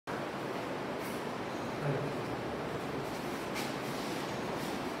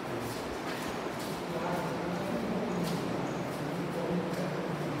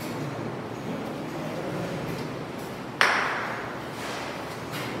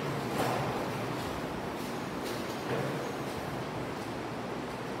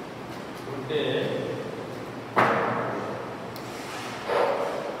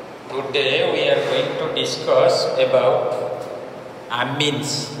Today we are going to discuss about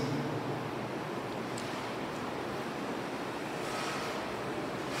amines.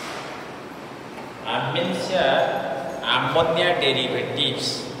 Amines are ammonia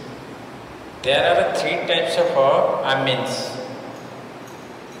derivatives. There are three types of amines.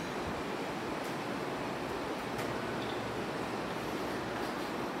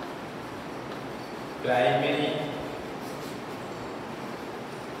 Primary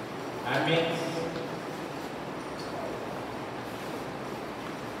amines,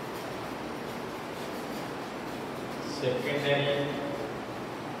 secondary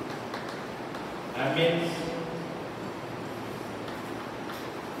amines,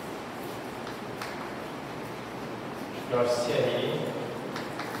 tertiary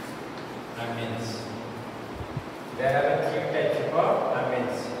amines. There are three types of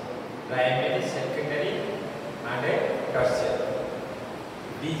amines: primary, secondary, and tertiary.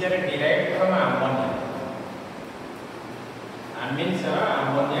 These are derived from ammonia. Amines are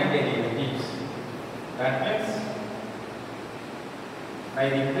ammonia derivatives. That means by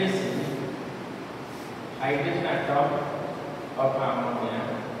replacing hydrogen atom of ammonia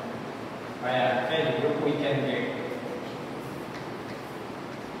by alkyl group, we can get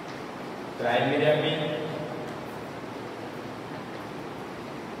primary amine,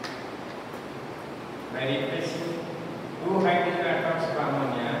 by replacing two hydrogen atoms of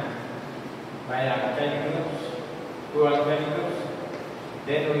ammonia by alkyl groups, two alkyl groups,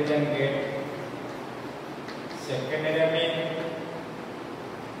 then we can get secondary amine.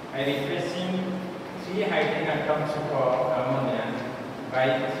 By replacing three hydrogen atoms of ammonia by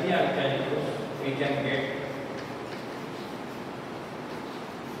three alkyl groups, we can get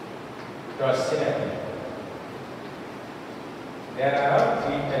tertiary amine. There are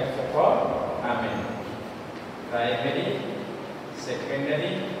three types of amine: primary,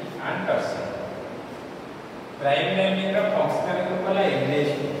 secondary, and tertiary. Primary amine रा functional group वाला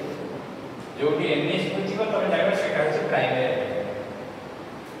NH2, जो भी NH2 थी वो तब जाएगा सेटा है primary amine,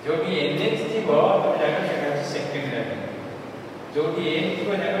 जो भी NH थी वो तब जाएगा सेटा है secondary amine, जो भी N थी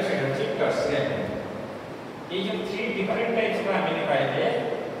वो जाएगा सेटा है tertiary amine. ये जो three different types का amine पाए थे,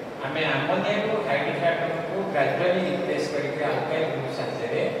 हमें ammonia को hydrogen atom को gradually replace करके alkyl group साथ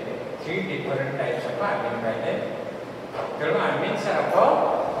three different types of amine पाए थे. तेरे amines are of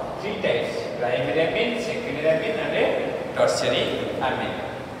three types: primary amine, secondary amine, and tertiary amine.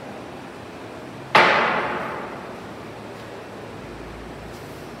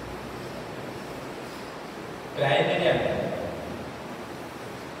 Primary amine,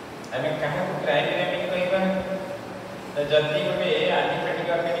 हमें कहाँ को primary amine कहना है? तो जल्दी को भी aliphatic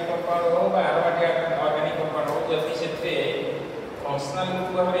organic compound हो या aromatic organic compound हो, जल्दी से ते functional group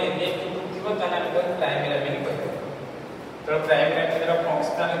को हमें NH2 group थी वो ताना में तो primary amine कहते हैं. तो primary amine रा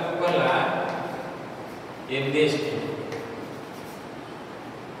functional group वाला NH2,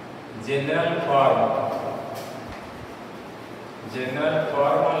 general form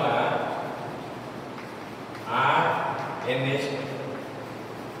वाला RNH2,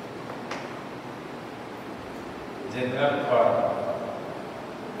 general form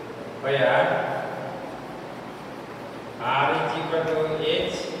where R is equal to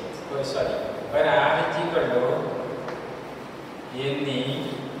H, where R is equal to any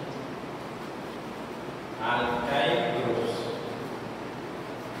alkyl groups,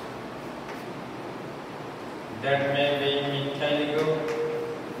 that may be methyl group,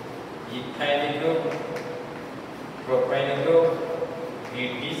 ethyl group, propyl group,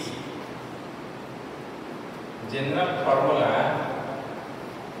 etc. General formula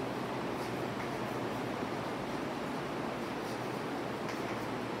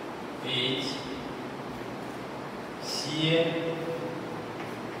is Cn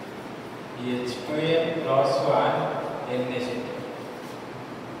H2n plus 1 NH2,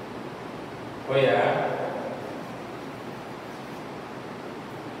 where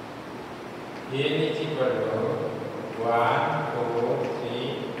N is equal to 1, 2,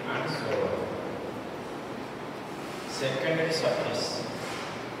 3 and so on. Secondary surface,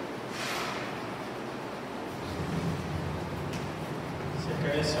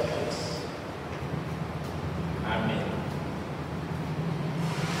 amine.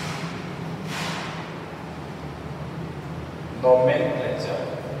 Nomenclature.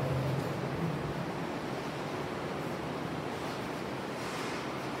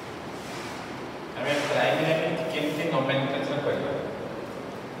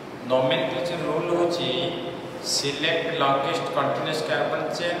 nomenclature rule होची select longest continuous carbon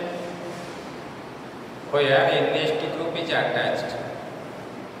chain where NH2 group is attached.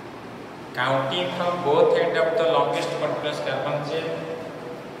 Counting from both ends of the longest continuous carbon chain,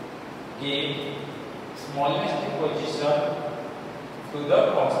 give smallest position to the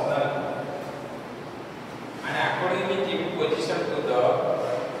functional and accordingly give position to the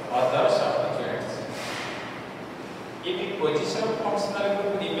other substituents. If the position of functional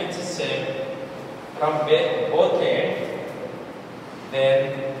group remains same from both ends, then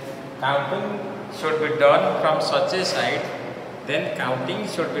counting should be done from such a side. Then counting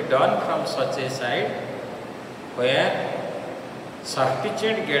should be done from such a side where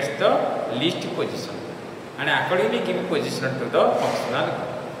substituent gets the least position and accordingly give position to the functional group.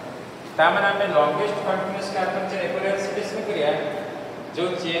 तामने हमें longest continuous carbon chain एकोरियल selection करिया जो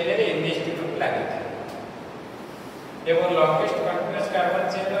chain रे NH2 group लागे था एवं longest continuous carbon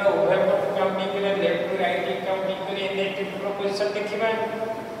chain रे उभय पट काउंटिंग करे लेफ्ट टू राइट काउंटिंग करे NH2 ग्रुप पोजीशन देखिबा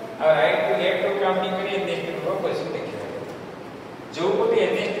और राइट टू लेफ्ट काउंटिंग करे NH2 ग्रुप पोजीशन देखिबा जो कोटी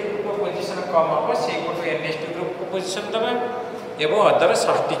NH2 ग्रुप पोजीशन कम हो से कोटी NH2 ग्रुप को पोजीशन दबा एवं अदर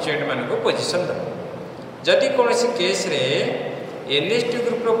सब्स्टिट्यूएंट मान को पोजीशन दबा जदि कोनोसी केस रे NH2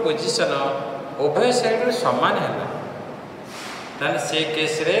 ग्रुप रो पोजीशन उभय साइड रे समान हैला तान से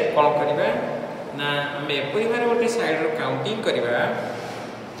केस रे कोन करिबा ना हम एपरि माने गोटे साइड रो काउंटिंग करिबा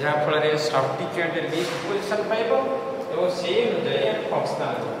जहा फल रे सब्स्टिट्यूएंट लिस्ट पोजीशन पाइबो एवं से अनुसार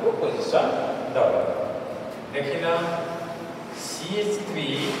फंक्शनल ग्रुप को पोजीशन दबा देखिना CH3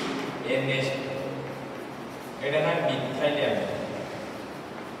 NH2 एडा ना मिथाइल एमिन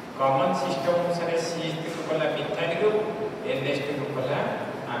कॉमन सिस्टम अनुसार CH3 को बोला मिथाइल ग्रुप NH2 को बोला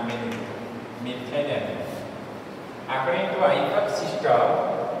अमीन methyl amine according to IUPAC system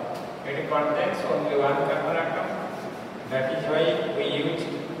it contains only one carbon atom that is why we use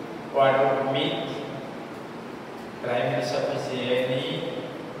word meth primary suffix Ne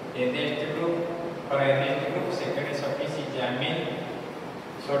NH2 group for NH2 group secondary suffix is amine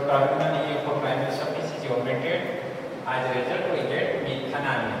so terminal E for primary suffix is omitted as a result we get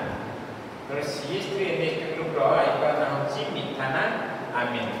methanamine so CH3 NH2 group ro IUPAC नाम होची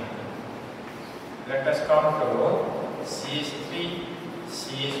methanamine let us come to CH3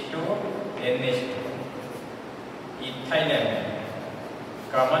 CH2 NH2 ethyl amine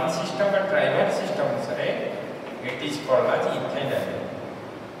common system or tribal system sare it is called as ethyl amine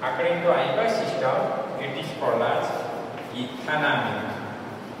according to IUPAC system it is called as ethanamine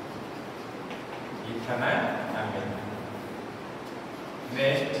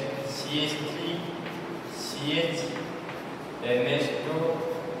next CH3 CH NH2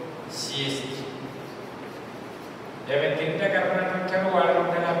 CH3 एवं तीनटा carbon atom क्या वाला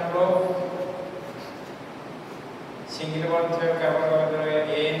उठना आपको single bond थे carbon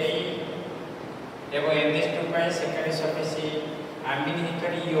N एवं NH2 में secondary suffix अमीन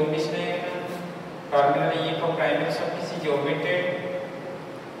heater ई omission है terminal E for primary suffix is omitted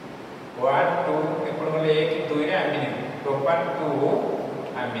 1 2 एपड़ बोले 1 2 रे अमीन प्रोपान 2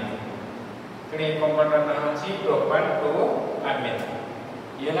 अमीन तो ये कंपाउंड नाम अछि प्रोपान 2 अमीन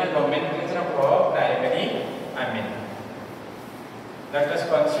ये है nomenclature of primary amine. Let us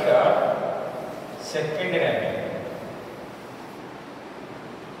consider secondary amine.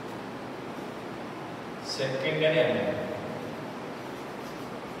 Secondary amine.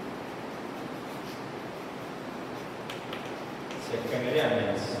 Secondary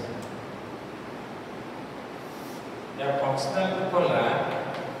amines. या functional group होला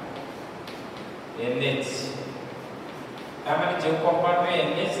NH. तामाने जो कंपाउंड में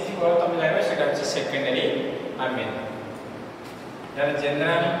NH थी वो तुम जानो सेटा अछि सेकेंडरी अमीन यार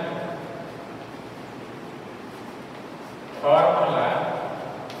general formula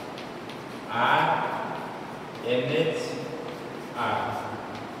RNH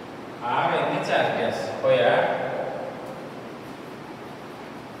RNH gas होया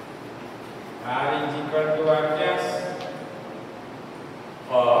R is equal to R gas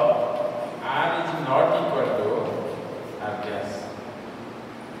or R is not equal to R gas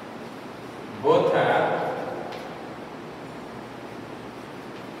both are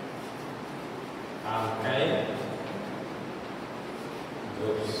alkyl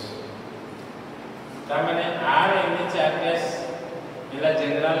groups तामने RNH gas इला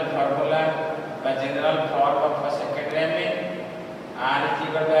जनरल फार्मूला बा general form of secondary amine R is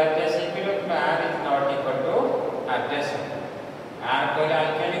equal to R gas equal R is not equal to R gas R कोई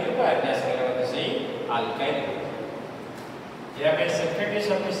alkyl group R gas कोई मतलब सही alkyl group यह पे secondary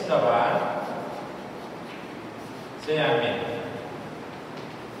suffix दबा से amine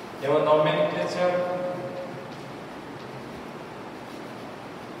ये वो nomenclature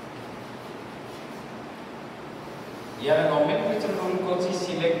यार nomenclature rule Kochi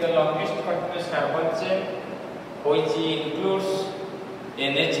select the longest continuous carbon chain which includes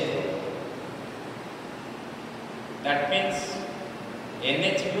NH group. That means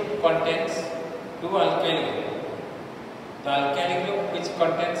NH group contains two alkyl group. The alkyl group which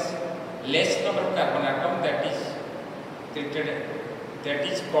contains less number of carbon atom that is treated, that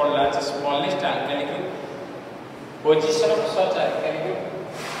is called as the smallest alkyl group. Position of such alkyl group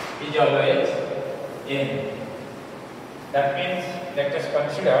is always N. That means let us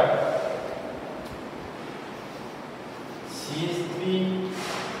consider CH3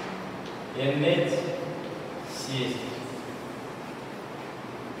 NH CH3.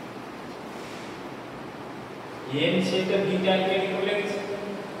 N से तो beta alkyl group लेंगे,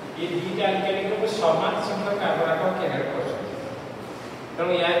 ये beta alkyl group समान संख्या carbon atom के add कर सकते हैं। तो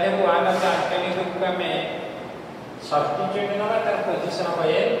यहाँ देखो आना था alkyl group का में substitute ना होगा तर position of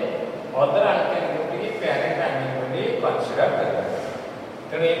N other alkyl group की parent amine को भी consider करेगा।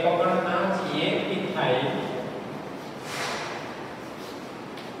 तो ये कंपाउंड नाम है N मिथाइल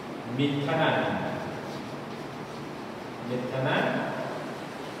मिथानान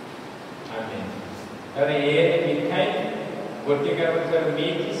amine। और ये मिथाइल गोटी कार्बन कर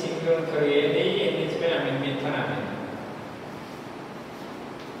मिथी सिंगल कर ये नहीं NH पे amine मिथानान।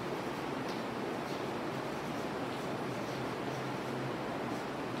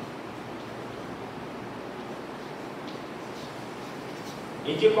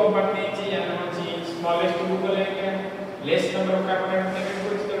 ये जो कंपाउंड है जी यानी हम जी स्मॉलेस्ट ग्रुप लेंगे less number of carbon atom लेंगे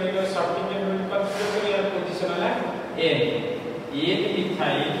कुछ तो ये सब्स्टिट्यूट में कंसीडर करिए यार पोजीशन वाला N ये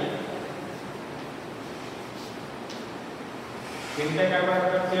मिथाइल कितने कार्बन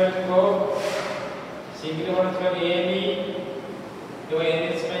एटम से को सिंगल बॉन्ड से N तो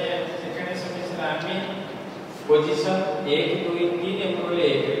NH में second submission amine position 1 2 3 एम्प्रोले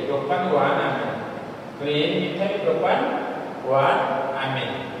 1 प्रोपान 1 amine तो N methyl प्रोपान 1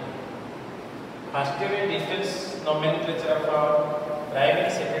 amine. First year details nomenclature of primary,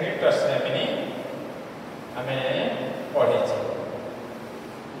 secondary, tertiary amine हमें पढ़े थे.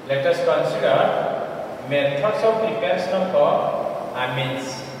 Let us consider methods of preparation of amines.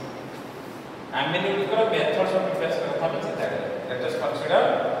 Amine गुलिकर methods of preparation का हमें चिंता करें. Let us consider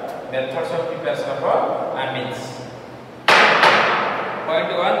methods of preparation of amines. Point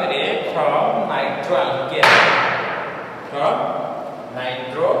 1 रे from nitroalkane. From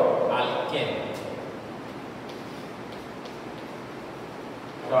nitroalkane.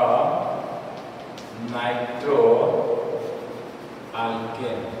 From nitroalkane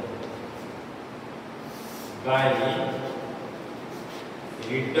by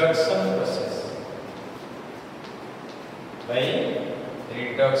reduction process. By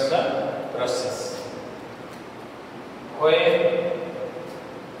reduction process. When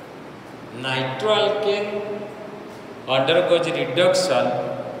nitroalkane undergoes reduction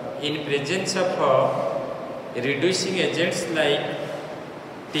in presence of reducing agents like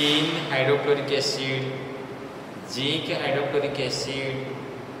tin hydrochloric acid, zinc hydrochloric acid,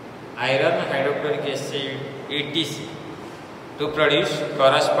 iron hydrochloric acid, etc. to produce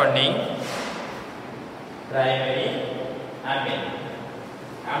corresponding primary amine.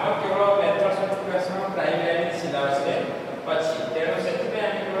 आम केवल methods of preparation of primary amine syllabus रे पछि तेरो सेति में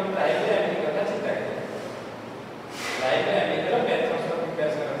हम केवल primary amine कथा चिंता करिए. Primary amine row methods of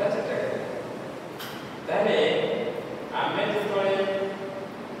preparation कथा चिंता करिए. ताले आमे जेतोळे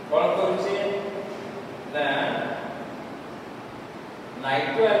कोन करूचे ना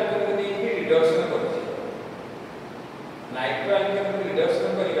नाइट्रो अल्कोहल को देके रिडक्शन करूचे. नाइट्रो अल्कोहल को रिडक्शन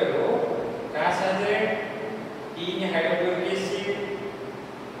करिबारो का साजे तीन hydrochloric acid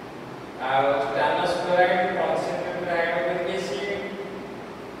स्टानस chloride concentrated hydrochloric acid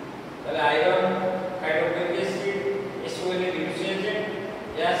तले iron hydrochloric acid इसोले reduce agent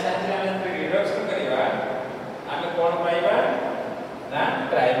या साथे हम रिडक्शन करिबा हम कोन पाइबा ना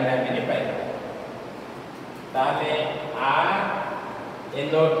प्राइमरी amine पाइबा. ताले आ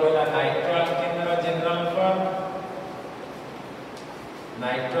एंडोटोला नाइट्रोअल्केन रो general form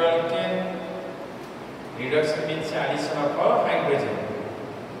नाइट्रोअल्केन reduction means addition of hydrogen.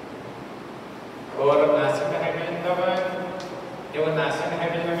 और नासिक हाइड्रोजन दबा एवं नासिक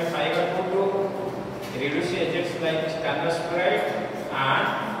हाइड्रोजन में पाएगा to reduce agents like stannous chloride and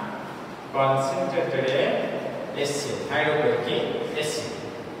concentrated acid hydrochloric acid.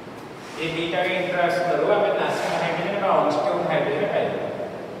 ये बीटा के इंटरेक्शन दरुआ में नासिक हाइड्रोजन और अनस्टेबल हाइड्रोजन पाएगा.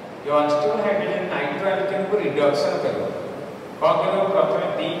 ये अनस्टेबल हाइड्रोजन नाइट्रोअल्केन को रिडक्शन करेगा. कौन करेगा प्रथम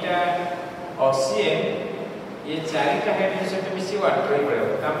बीटा ऑक्सीजन ये चारिटा हाइड्रोजन सहित मिसी वाटर ही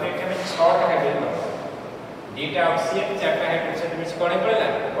पड़ेगा. हमने एखाने 6टा हाइड्रोजन दीटा ऑक्सीजन 4टा हाइड्रोजन सहित मिसी कोने पड़ेला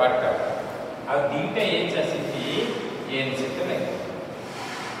वाटर आ दीटा एच आसीथि n सहित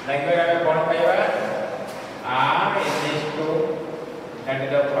लगे कौन पाइबा r(n)(2) that is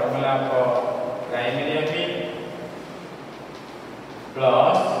the formula for primary amine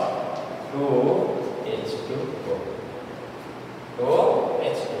plus 2H2O.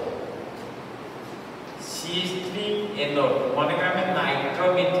 CH3NO मन में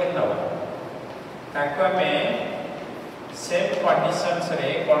नाइट्रोमिथेन नवा ताको हमें सेम कंडीशंस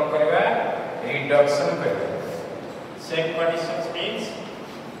रे कोन करबा रिडक्शन करबा same conditions means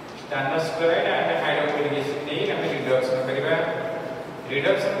standard chloride and hydrochloric acid दे हमें रिडक्शन करबा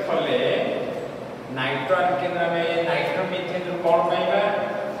रिडक्शन करले नाइट्रो अल्केन में नाइट्रोमिथेन रो कोन पाइबा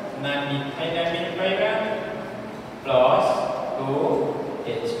ना मिथाइलामिन पाइबा प्लस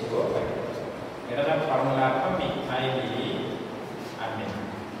 2H2O पाइबा एटा फार्मूला ऑफ मिथाइल अमीन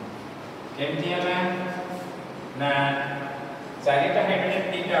केमती हला ना चारिटा हाइड्रोजन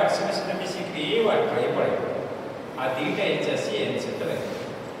तीनटा ऑक्सीडेशन मिसिकरी वर्क करे पड़े आ तीनटा HCN से तो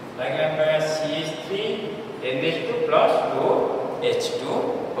लागला पे CH3NH2 plus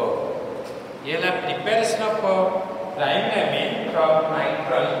 2H2O ये ला preparation of primary amine from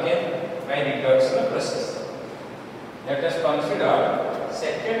नाइट्रोअल्केन by reduction process. Let us consider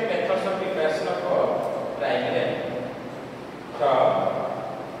second method of preparation of primary amine from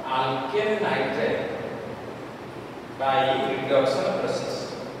alkane nitrate by reduction process.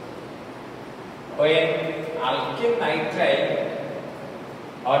 When alkane nitrate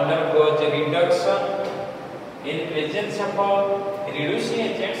undergoes reduction in presence of reducing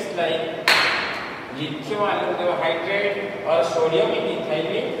agents like lithium aluminum hydride or sodium ethyl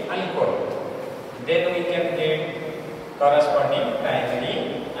alcohol, then we can get corresponding primary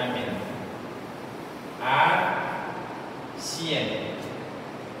amine. RCN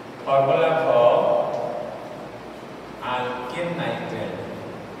formula for alkane nitrate.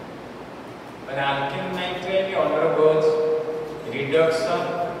 When alkane nitrate undergoes reduction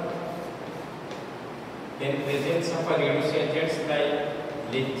in presence of reducing agents like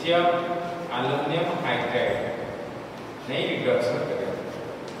lithium aluminum hydride नहीं reduction करेगा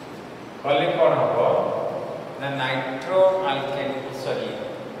call कौन होगा ना nitro alkane sorry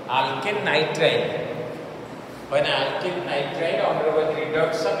alkane nitride when alkane nitride undergoes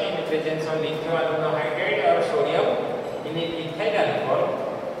reduction in presence of lithium aluminum hydride or sodium in ethyl alcohol,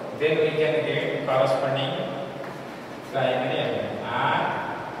 then we can get corresponding primary amine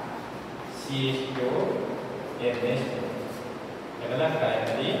RCH2 NH2 एगला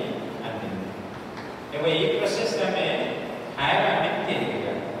primary amine एवं ये process में higher अमीन तैयारी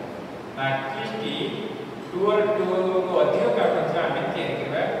करना at least 2 और 2 को अधिक का अमीन तैयारी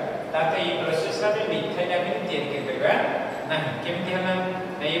करना ताकि ये प्रोसेस में मिथाइल अमीन तैयारी करना नहीं केमती है ना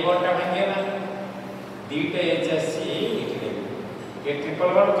ये बोलता है क्या ना दीटे HC ये triple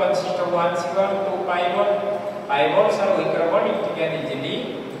bond consist of 1 C1 2 pi bond are weaker bond it can easily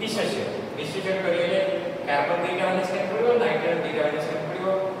dissociate करिए कार्बन दीटा वाले सेट पड़िबो नाइट्रोजन दीटा वाले सेट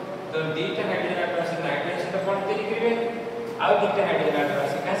पड़िबो तो दीटा हाइड्रोजन एटम से नाइट्रोजन से बॉन्ड तैयारी करिवे आ दीटा हाइड्रोजन एटम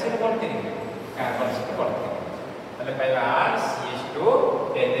से का से बॉन्ड तैयारी करिवे कार्बन से बॉन्ड तले पाइबा RCH2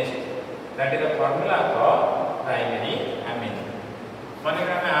 NH2 that is the formula of primary amine माने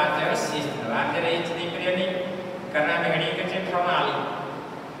कि हमें आज जरा CH आज जरा H नहीं करियनी करना में हेडिंग के फ्रॉम आल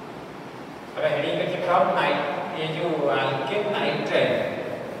अब हेडिंग के फ्रॉम नाइट ये जो alkane nitride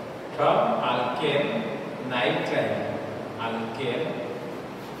from alkane nitride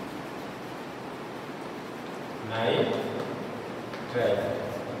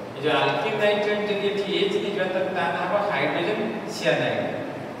ये जो alkane nitride जो ये थी H निकला तब ताना वो हाइड्रोजन साइनाइड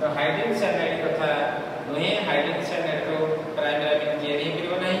तो हाइड्रोजन साइनाइड कथा नहीं हाइड्रोजन साइनाइड तो प्राइमरी अमीन तैयारी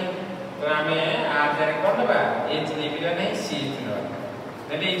करियो नहीं तो हमें आज जाने कौन बा H नहीं करियो नहीं CH नवा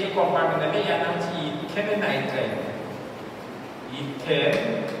तो ये जो कंपाउंड है या नाम है इथेन नाइट्राइड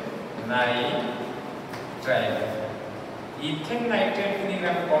इथेन नाइट्राइड को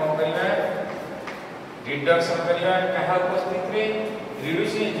निग्रह कौन करिवा रिडक्शन करिवा कहा उपस्थित रे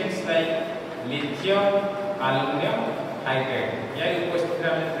reducing agents like lithium aluminium hydride या उपस्थित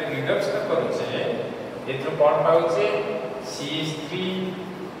रे हम रिडक्शन करूछे एथरो कोन पाउछे CH3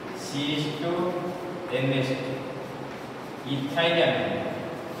 CH2 NH2 इथाइल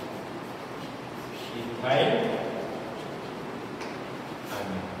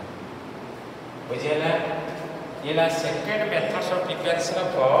बुझेला ये ला second methods of preparation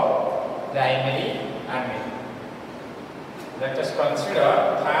of primary amine let us consider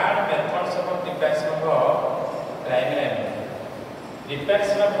third methods of preparation of primary amine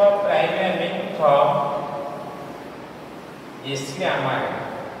preparation of primary amine from एसिडामाइड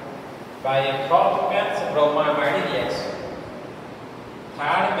bye a Kaufman's bromamide reaction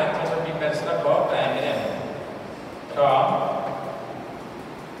third method of preparation of primary amine from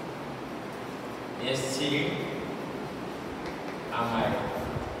acid amide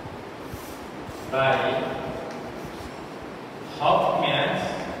by Hoffman's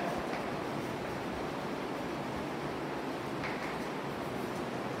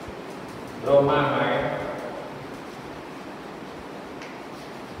bromamide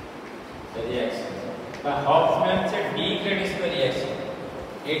reaction by Hoffman's degradation reaction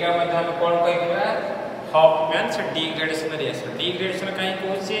एटा मध्ये हम कोन कहबा Hoffman's degradation reaction degradation काई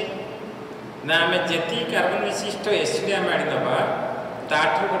कहूचे ना हमें जेती carbon विशिष्ट acid amide नबा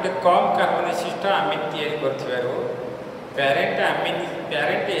ताठर गोटे कम कार्बन विशिष्ट अमीन तैयारी करथिबारो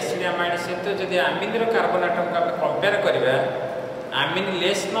पैरेंट एसिड अमाइड सहित जदि अमीन रो कार्बन एटम को हम कंपेयर करबा अमीन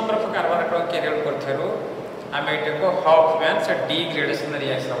less number of carbon atom carry out करथारो हम एटा को Hoffman's degradation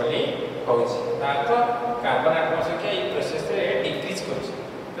reaction बोली कहूचे तातो कार्बन एटम संख्या ई प्रोसेस रे डिक्रीज करछ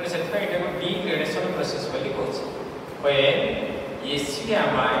तो सेत पे एटा को degradation प्रोसेस बोली कहूचे when acid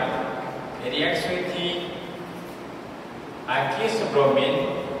amide reacts with the aqueous bromine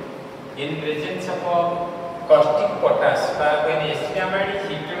in presence of caustic potash. When acid amide is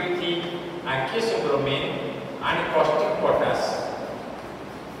heated with the aqueous bromine and caustic potash,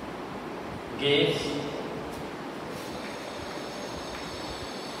 gives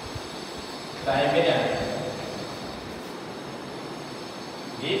primary amine,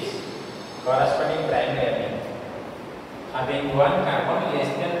 gives corresponding primary amine having one carbon less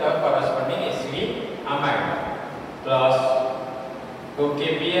than the corresponding acid amide plus 2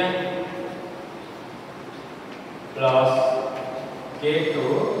 kBr plus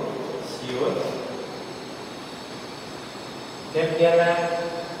K2CO3 then क्या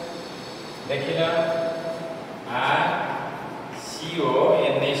देखिला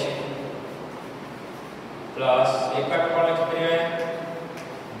CONH2 plus एक बार कौन लिख रहे हैं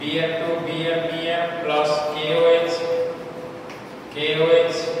Br2Br plus KOH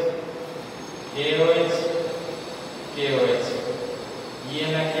ये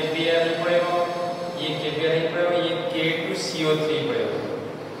ना KBr ही पड़ेगा ये KBr ही पड़ेगा ये K2CO3 पड़ेगा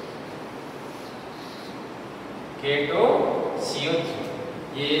K2CO3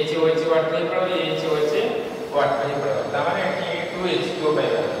 ये HOH वाटर ही पड़ेगा ये HOH वाटर ही पड़ेगा तमाने K2H2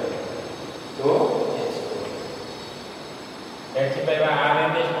 पड़ेगा तो H2 पाएगा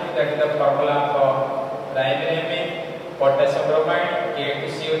RNH2 that is the formula for primary amine potassium bromide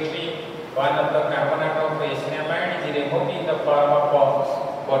K2CO3 one of the carbon atom of acid amide is removed in the form of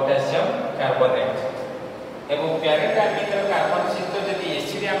potassium carbonate एवं parent अमीन रो carbon सहित जदि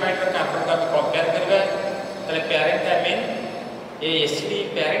acid amide रो carbon को compare करबा तले parent अमीन ए acid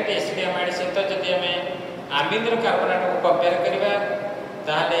parent acid amide सहित जदि हमें अमीन रो carbon atom को कंपेयर करबा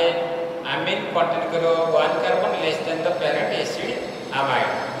ताले अमीन कंटेन करो one carbon less than the parent acid amide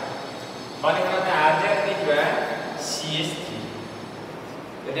माने करते आजर दिखबा CH3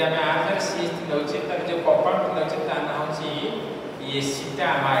 यदि हमें आजर CH3 नोचे तर जो कंपाउंड नोचे ता नाम छी एसिड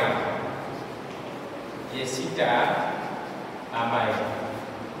अमाइड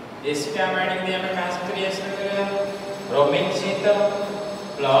एसिड अमाइड यदि हमें कहाँ से रिएक्शन करेगा ब्रोमीन सहित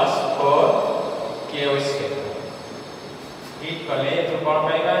प्लस 4 KOH हीट कले तो कौन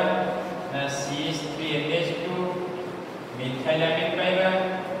पाएगा ना CH3NH2 मिथाइलामीन पाएगा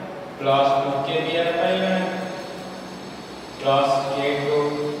प्लस 2 KBr पाएगा प्लस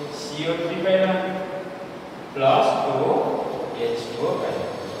K2CO3 पाएगा प्लस 2 H2O पाएगा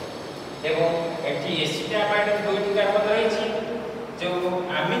एवं एटी एसिड अमाइड दुईटी कार्बन रही जो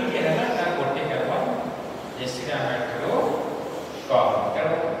अमीन के है ना तार गोटे कार्बन एसिड अमाइड रो कम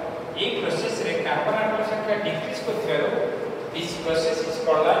कारण ए प्रोसेस रे कार्बन एटम संख्या decrease करथेरो this process is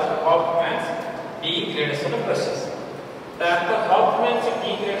called as Hoffman's degradation process तार तो Hoffman's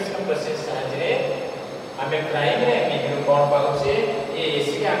degradation process साजरे हमें प्राइमरी अमीन रो कोन पाउचे ए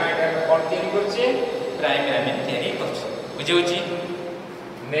एसिड अमाइड रो कोन तयारी करछे प्राइमरी अमीन तयारी करछे बुझियोची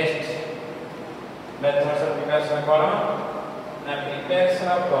next methods of preparation column na preparation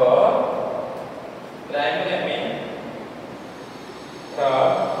of primary amine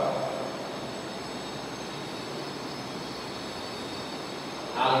from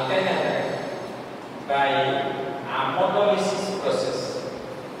alkyl halide by ammonolysis process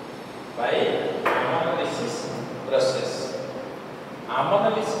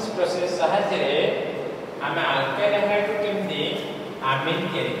साहाय्य रे हमें alkyl halide केमती amine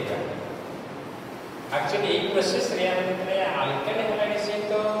तयारी करा एक्चुअली एक प्रोसेस रे हमने अल्काइल हैलाइड से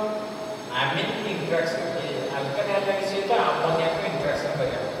तो अमीन की इंटरेक्शन की अल्काइल हैलाइड से तो अमोनिया को इंटरेक्शन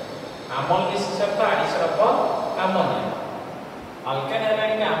करेगा अमोनिया से सब तो addition of ammonia alkyl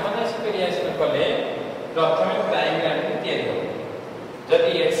halide में अमोनिया से रिएक्शन कले प्रथम प्राइमरी अमीन तयारी हो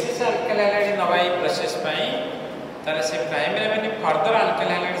जदि एक्सेस अल्काइल हैलाइड नबाई प्रोसेस पई ताले से primary amine further alkyl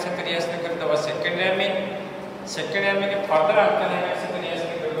hydride से रिएक्शन कर दबा secondary amine further alkyl hydride से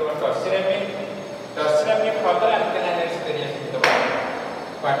रिएक्शन कर दबा टर्शियरी अमीन फर्दर अल्काइल हाइड्राइड से रिएक्शन कर दबा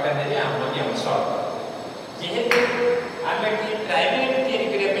क्वाटरनरी अमोनियम सॉल्ट जेहेतु आमे की प्राइमरी अमीन तयारी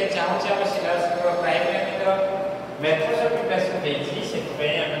करिया पे चाहू छ हम syllabus row primary amine row methods of preparation देछि सेति पे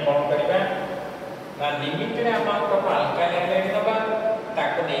हम कोन करबा ना limited amount of alkyl hydride दबा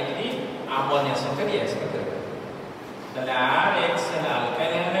ताको नेकरी अमोनिया से रिएक्शन करबा तले RH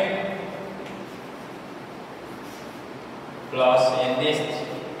alkyl hydride plus NH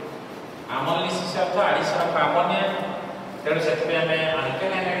अमोनियस earth addition of ammonia तेणु से आम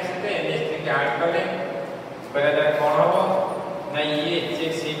अल्काइल हाइड्राइड सहित NH3 ऐड कले पहले कौन हम ना ये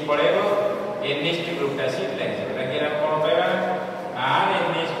HCl पड़ेगा NH2 ग्रुप एसिड लगे लगे कौन कहवा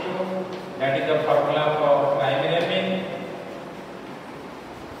RNH2 that is the formula for primary amine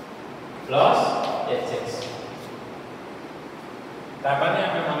plus HX तामाने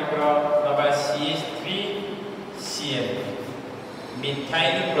हमें मानकर दबा CH3Cl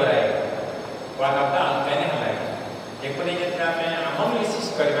methyl chloride one of the alkyl hydride एपरि जेता हमें अमोनियस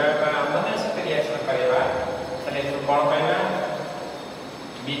करबा बा अमोनिया से रिएक्शन करबा तले तो कोन कहबा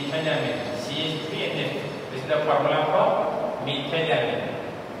methyl Amin CH3NH this is the formula for methyl Amin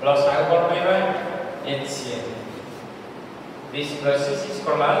plus आउ कोन कहबा HCl this process is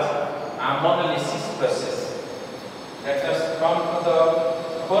called as ammonolysis process. Let us come to the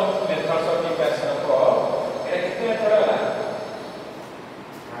fourth method of preparation of it कितने method होला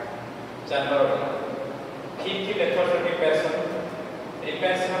चार fifth method of preparation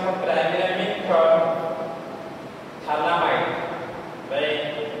of primary amine from thalamide by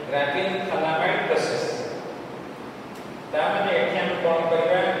graphene thalamide process ता माने एठी हम कोन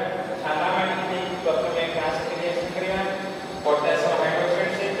करबा thalamide की प्रथमे कास्ट रिएक्शन करबा पोटेशियम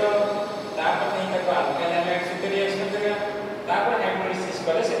हाइड्रोक्साइड से तो तापर नहीं तक अल्काइल हाइड्राइड से रिएक्शन करेगा तापर हाइड्रोलिसिस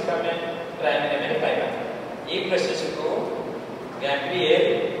करे से हमें प्राइमरी अमीन पाएगा ये प्रोसेस को ग्राफीन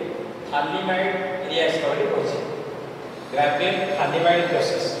थालिमाइड रिएक्शन बोली होछि ग्राफीन थालिमाइड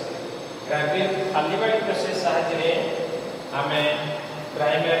प्रोसेस साहाय्य रे हमें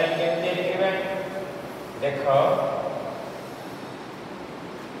प्राइमरी अमीन के लिखबा देखो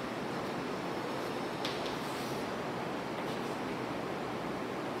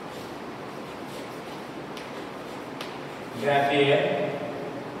graphene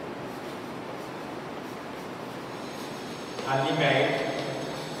थालिमाइड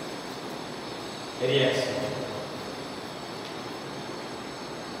reaction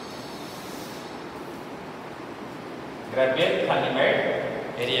graphene थालिमाइड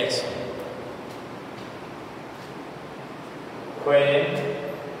reaction when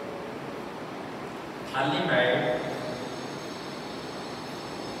थालिमाइड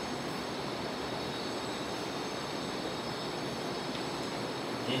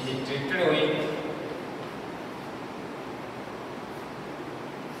is treated with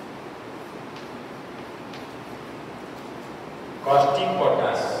caustic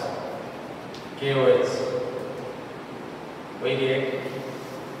potash KOH we get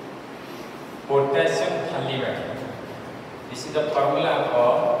potassium thalimide. This is the formula of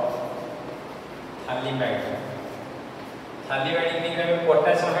thalimide. Thalimide means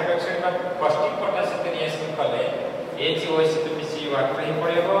potassium hydroxide বা caustic potash से reaction कले HOH तो मिसी water ही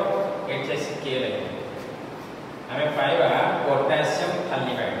पड़ेगा HCl लगे हमें पाएगा potassium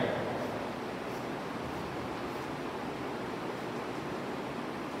थालिमाइड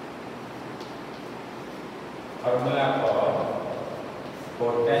formula for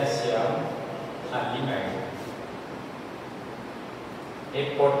potassium थालिमाइड A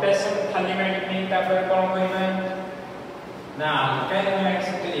potassium थालिमाइड में तापर कोन कहबा ना अल्काइल हाइड्राइड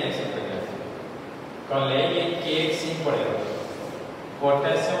से रिएक्शन करेगा कले ये KC पड़ेगा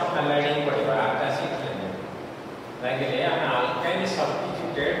पोटेशियम हाइड्राइड पड़ेगा आकाशिक लेने लागले हम अल्काइल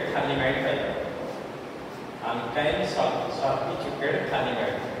सब्स्टिट्यूटेड थालिमाइड पाएगा alkyl substituted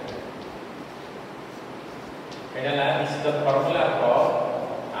थालिमाइड एडला is the formula for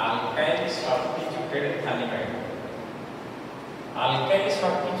alkyl substituted थालिमाइड alkyl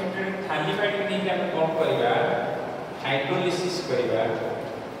substituted थालिमाइड के हम कोन करबा हाइड्रोलिसिस करबा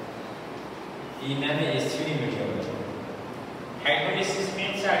in an acidic medium. Hydrolysis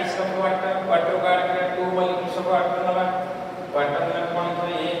means addition of water got 2 molecules of water naba water na kon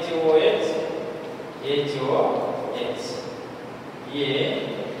kore HOH ये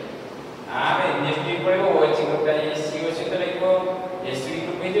NH3 पड़ेगा OH group का ये CO से तो लगेगा एसिडिक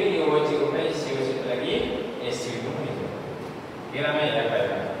ग्रुप में जो ये OH ग्रुप है CO से तो लगी एसिडिक ग्रुप में जो ये नाम है याद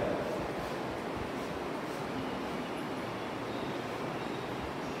पाएगा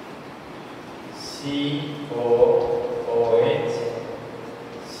CO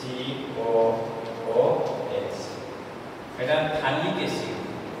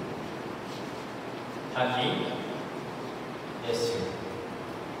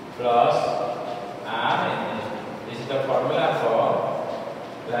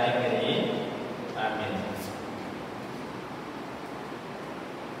प्राइमरी अमीन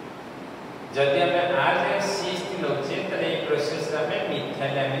जदि हमें आज C नौचे तले प्रोसेस हमें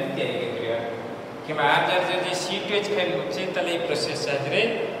मिथाइल अमीन तैयारी करिया कि आज जदि C2H खाली नौचे तले प्रोसेस रे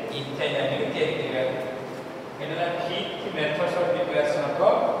इथाइल अमीन तैयारी करिया एना fifth methods of preparation of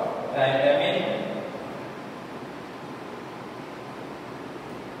primary amine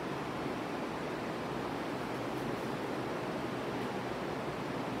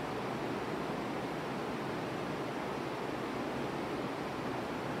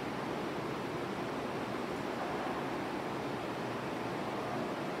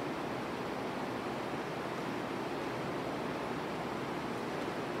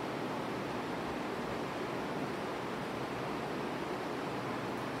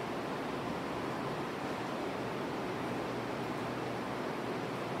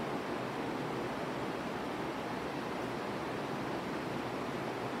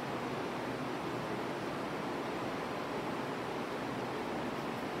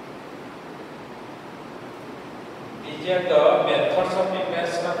These are the methods of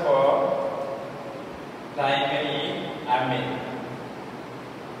preparation for primary amine.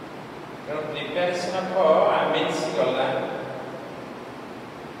 So preparation for amines गला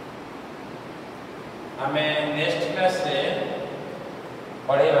हमें नेक्स्ट क्लास रे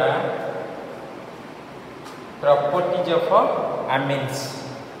पढ़ेबा प्रॉपर्टीज ऑफ amines.